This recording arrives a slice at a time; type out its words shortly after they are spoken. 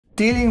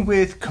dealing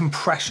with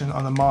compression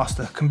on a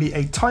master can be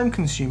a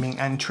time-consuming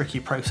and tricky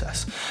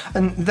process.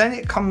 And then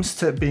it comes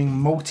to being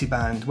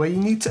multiband, where you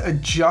need to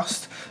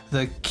adjust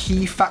the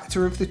key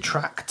factor of the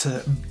track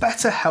to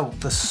better help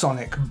the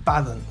sonic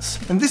balance.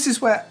 And this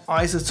is where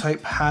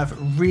Izotope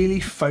have really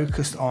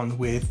focused on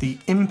with the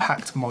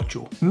impact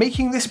module,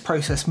 making this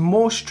process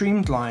more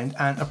streamlined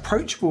and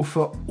approachable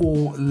for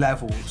all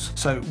levels.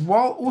 So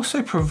while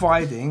also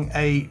providing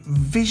a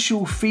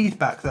visual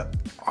feedback that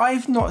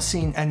I've not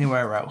seen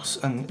anywhere else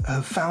and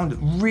have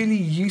found really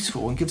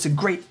useful and gives a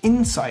great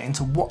insight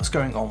into what's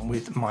going on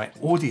with my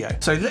audio.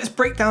 So let's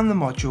break down the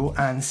module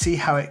and see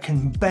how it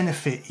can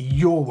benefit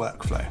your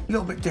workflow. A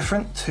little bit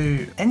different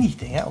to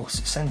anything else,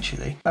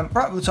 essentially.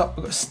 Right at the top,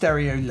 we've got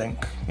stereo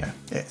link. Yeah,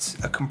 it's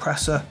a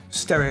compressor.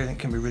 Stereo link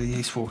can be really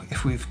useful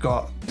if we've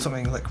got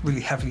something like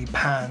really heavily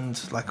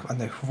panned, like, I don't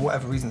know, for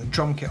whatever reason, the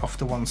drum kit off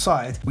to one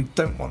side. We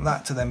don't want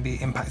that to then be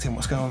impacting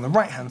what's going on the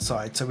right-hand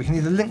side. So we can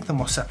either link them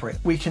or separate.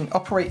 We can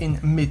operate in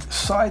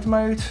mid-side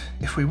mode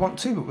if we want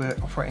to, but we're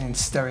operating in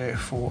stereo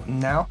for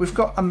now. We've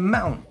got a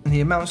mount, and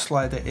the amount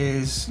slider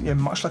is, you know,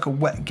 much like a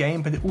wet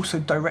gain, but it also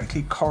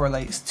directly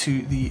correlates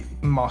to the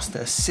master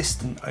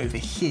assistant over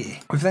here.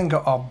 We've then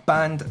got our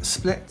band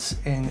splits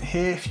in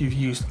here. If you've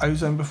used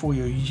Ozone before,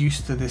 you're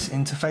used to this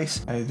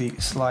interface. The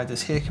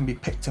sliders here can be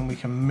picked and we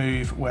can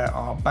move where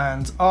our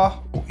bands are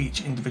or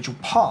each individual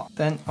part.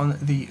 Then on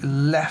the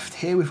left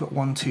here, we've got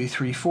 1, 2,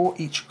 3, 4,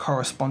 each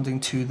corresponding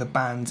to the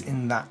bands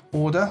in that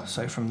order.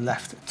 So from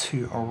left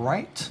to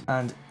right,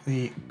 and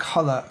the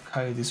color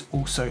code is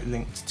also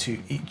linked to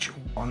each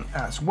one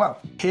as well.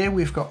 Here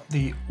we've got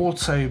the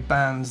auto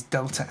bands,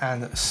 delta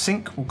and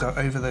sync. We'll go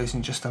over those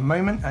in just a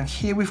moment. And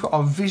here we've got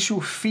our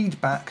visual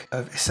feedback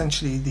of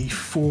essentially the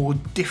 4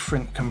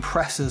 different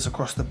compressors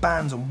across the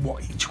bands and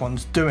what each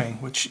one's doing,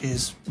 which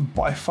is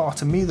by far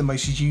to me the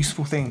most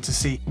useful thing to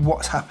see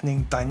what's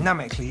happening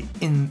dynamically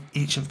in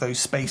each of those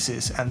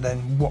spaces and then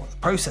what the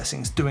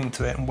processing's doing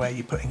to it and where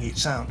you're putting each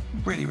sound.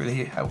 Really,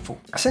 really helpful.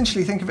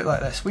 Essentially, think of it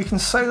like this. We can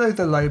solo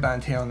the low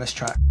band here on this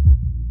track,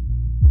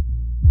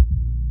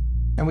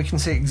 and we can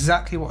see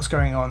exactly what's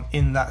going on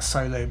in that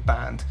solo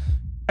band.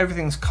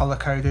 Everything's color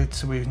coded,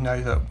 so we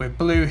know that we're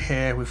blue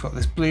here, we've got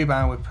this blue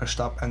band we've pushed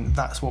up, and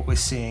that's what we're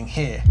seeing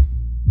here.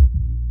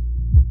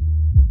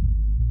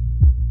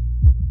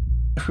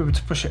 If we were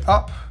to push it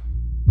up,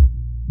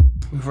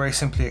 we very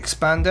simply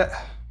expand it,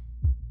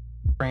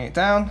 bring it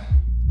down,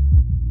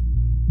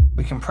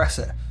 we compress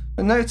it.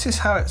 But notice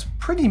how it's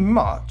pretty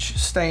much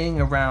staying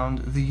around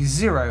the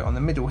 0 on the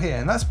middle here,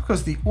 and that's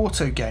because the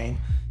auto gain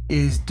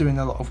is doing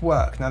a lot of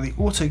work. Now the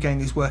auto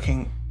gain is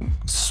working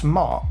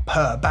smart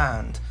per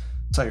band,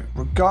 so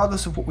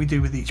regardless of what we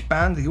do with each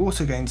band, the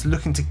auto gain is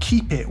looking to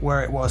keep it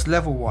where it was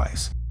level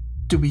wise.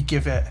 Do we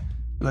give it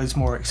loads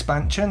more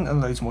expansion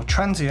and loads more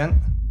transient,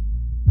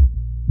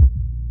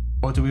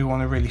 or do we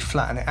want to really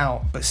flatten it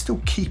out but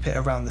still keep it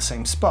around the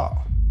same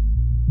spot?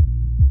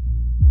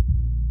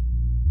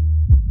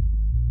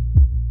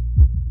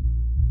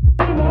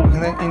 We can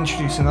then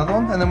introduce another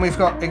one, and then we've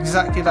got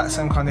exactly that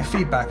same kind of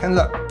feedback. And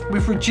look,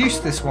 we've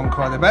reduced this one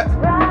quite a bit,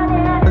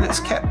 but it's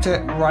kept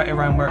it right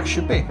around where it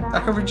should be. I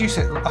could reduce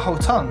it a whole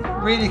ton,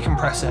 really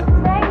compress it,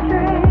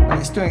 and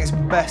it's doing its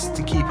best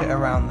to keep it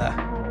around there.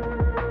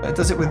 But it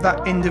does it with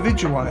that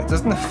individual one, it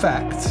doesn't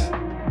affect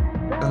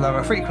the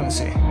lower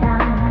frequency.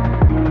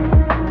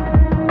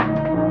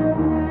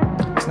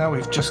 So now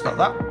we've just got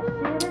that.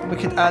 We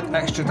could add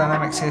extra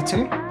dynamics here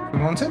too, if we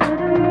wanted.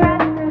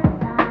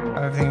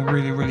 Everything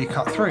really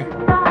cut through.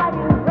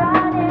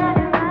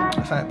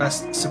 I find it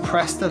best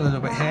suppressed a little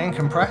bit here and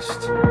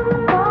compressed.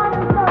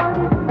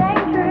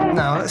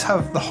 Now let's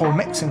have the whole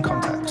mix in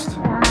context.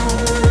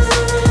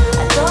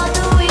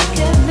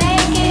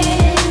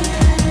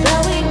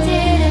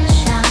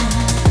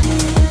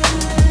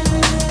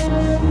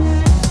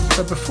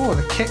 So before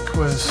the kick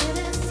was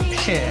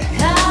here.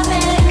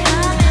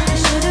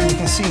 You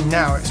can see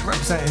now it's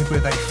represented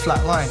with a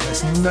flat line.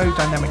 There's no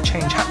dynamic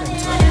change happening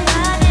to it.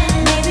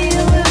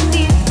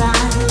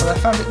 But I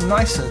found it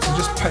nicer to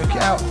just poke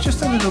it out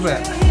just a little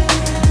bit.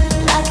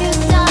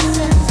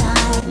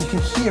 You can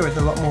hear it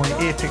a lot more,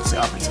 your ear picks it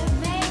up. It's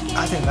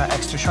adding that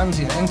extra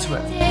transient into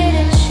it.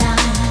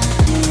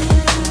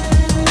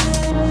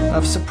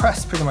 I've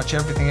suppressed pretty much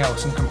everything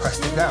else and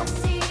compressed it down.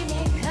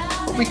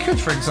 But we could,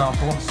 for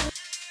example,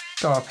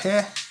 go up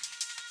here,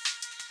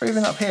 or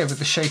even up here with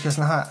the shakers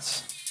and the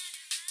hats.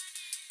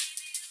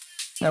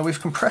 Now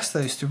we've compressed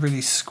those to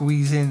really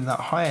squeeze in that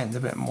high end a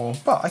bit more,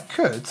 but I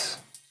could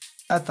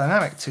add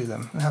dynamic to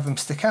them and have them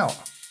stick out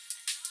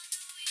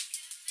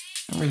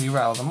and really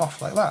rattle them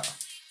off like that.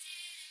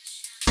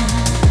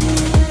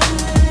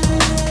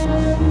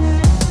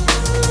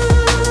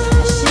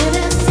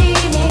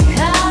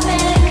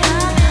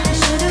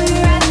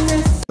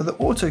 But the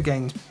auto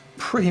gain's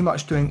pretty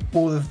much doing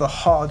all of the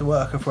hard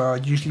work of where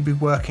I'd usually be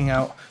working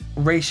out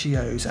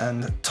ratios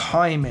and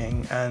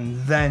timing and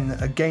then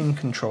a gain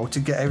control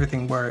to get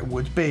everything where it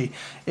would be.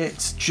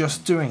 It's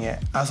just doing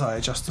it as I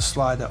adjust the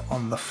slider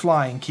on the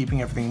fly and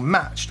keeping everything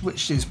matched,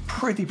 which is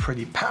pretty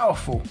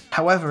powerful.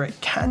 However, it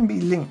can be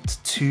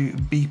linked to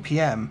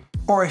BPM,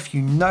 or if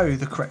you know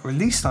the correct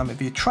release time of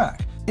your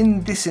track.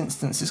 In this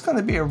instance, it's going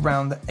to be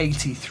around the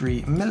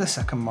 83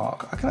 millisecond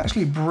mark. I can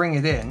actually bring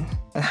it in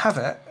and have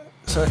it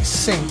so it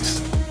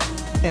syncs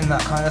in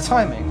that kind of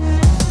timing.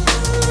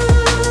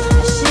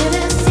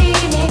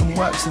 It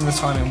works in the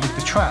timing with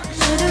the track.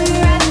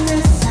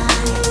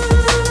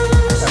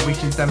 And we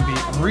can then be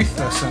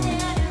ruthless and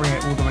bring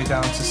it all the way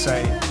down to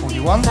say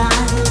 41.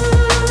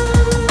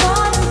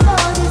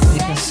 You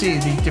can see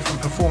the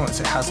different performance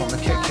it has on the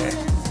kick here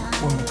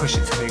when we push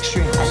it to the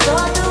extreme.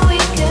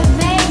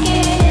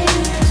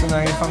 So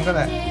now if I'm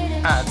going to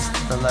add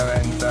the low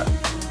end, that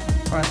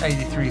around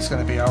 83 is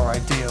going to be our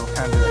ideal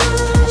candidate.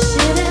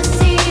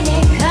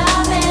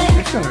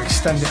 If you want to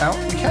extend it out,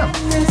 we can.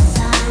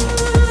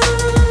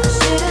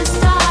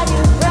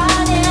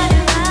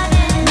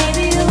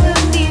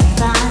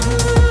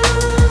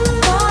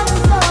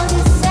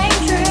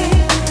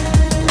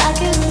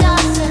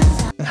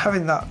 And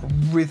having that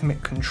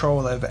rhythmic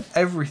control over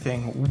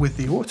everything with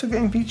the auto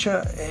gain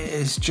feature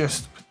is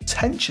just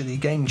potentially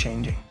game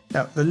changing.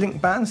 Now the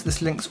link bands,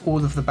 this links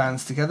all of the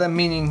bands together,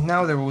 meaning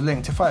now they're all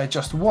linked. If I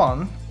adjust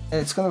one,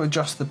 it's going to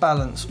adjust the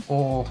balance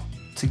all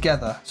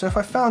together. So if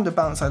I found a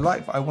balance I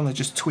like but I want to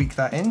just tweak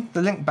that in,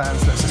 the link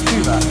bands lets us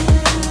do that.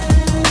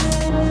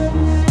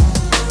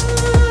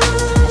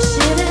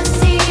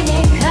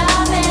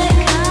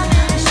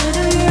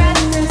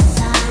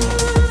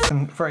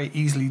 And very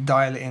easily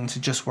dial it into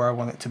just where I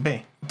want it to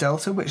be.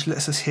 Delta, which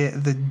lets us hear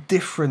the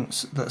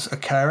difference that's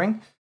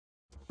occurring.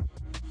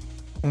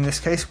 In this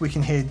case, we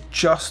can hear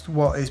just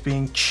what is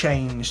being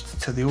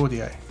changed to the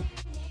audio.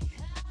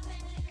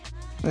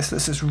 This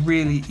lets us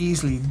really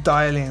easily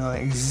dial in on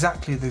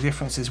exactly the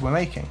differences we're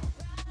making.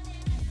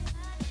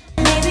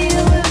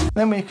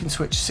 Then we can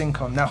switch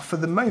sync on. Now for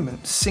the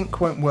moment, sync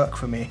won't work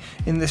for me.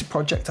 In this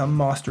project I'm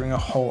mastering a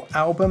whole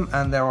album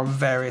and there are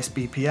various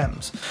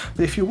BPMs.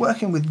 But if you're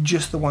working with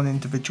just the one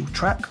individual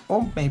track,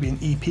 or maybe an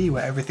EP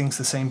where everything's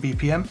the same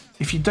BPM,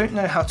 if you don't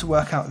know how to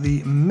work out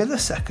the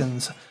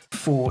milliseconds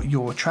for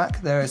your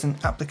track, there is an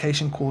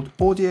application called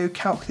Audio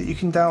Calc that you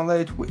can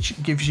download,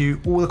 which gives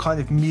you all the kind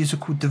of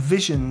musical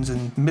divisions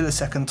and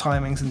millisecond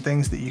timings and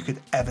things that you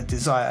could ever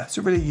desire. It's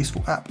a really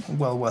useful app,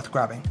 well worth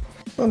grabbing.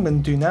 What I'm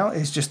going to do now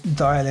is just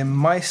dial in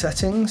my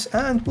settings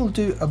and we'll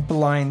do a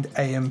blind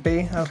A and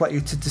B. I'd like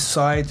you to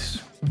decide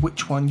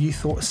which one you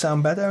thought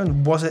sound better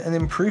and was it an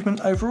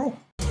improvement overall.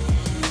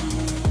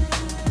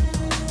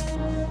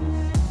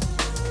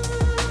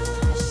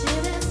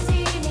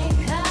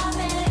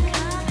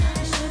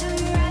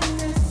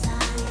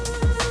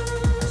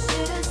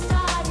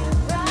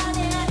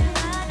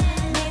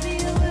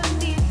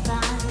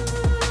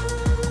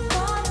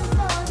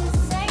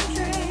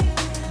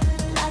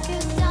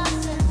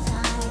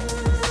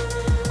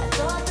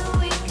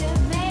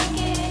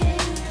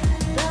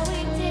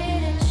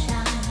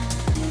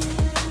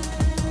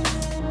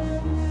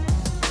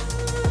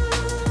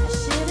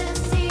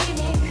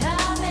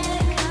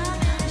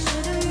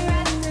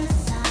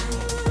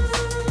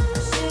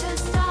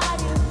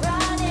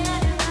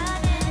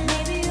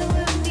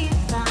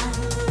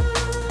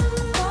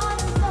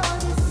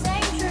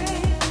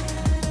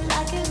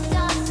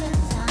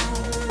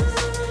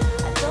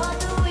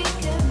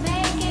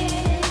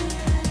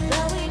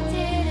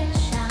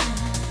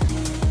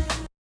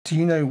 Do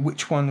you know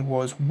which one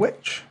was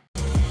which?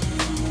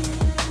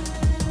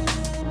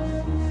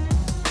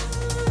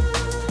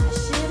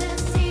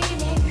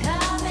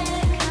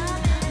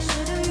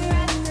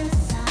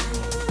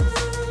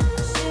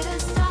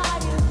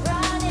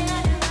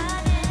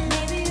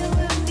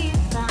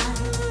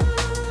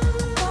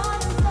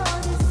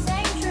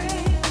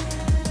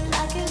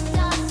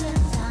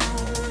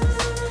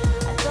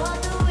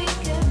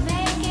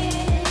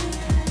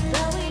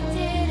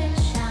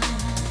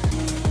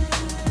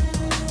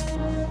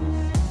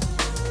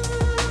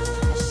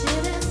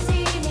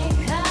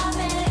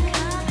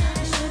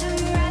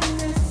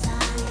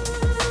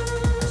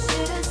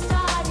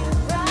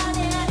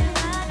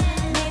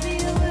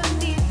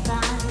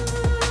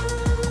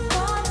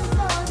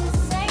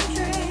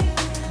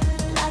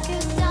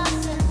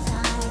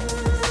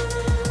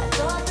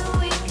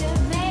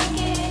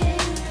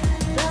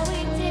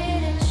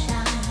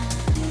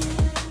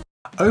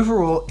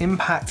 Overall,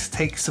 Impact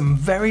takes some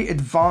very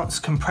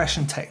advanced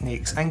compression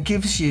techniques and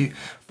gives you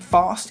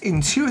fast,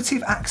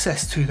 intuitive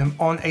access to them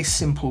on a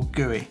simple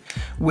GUI,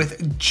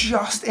 with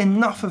just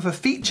enough of a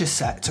feature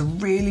set to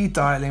really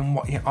dial in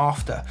what you're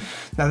after.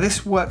 Now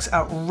this works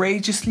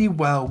outrageously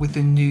well with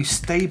the new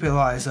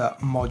stabilizer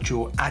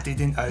module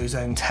added in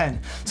Ozone 10.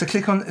 So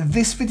click on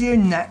this video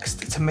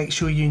next to make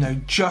sure you know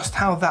just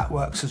how that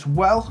works as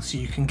well, so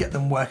you can get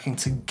them working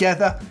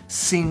together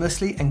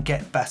seamlessly and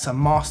get better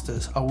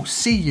masters. I will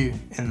see you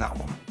in that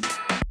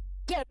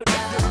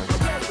one.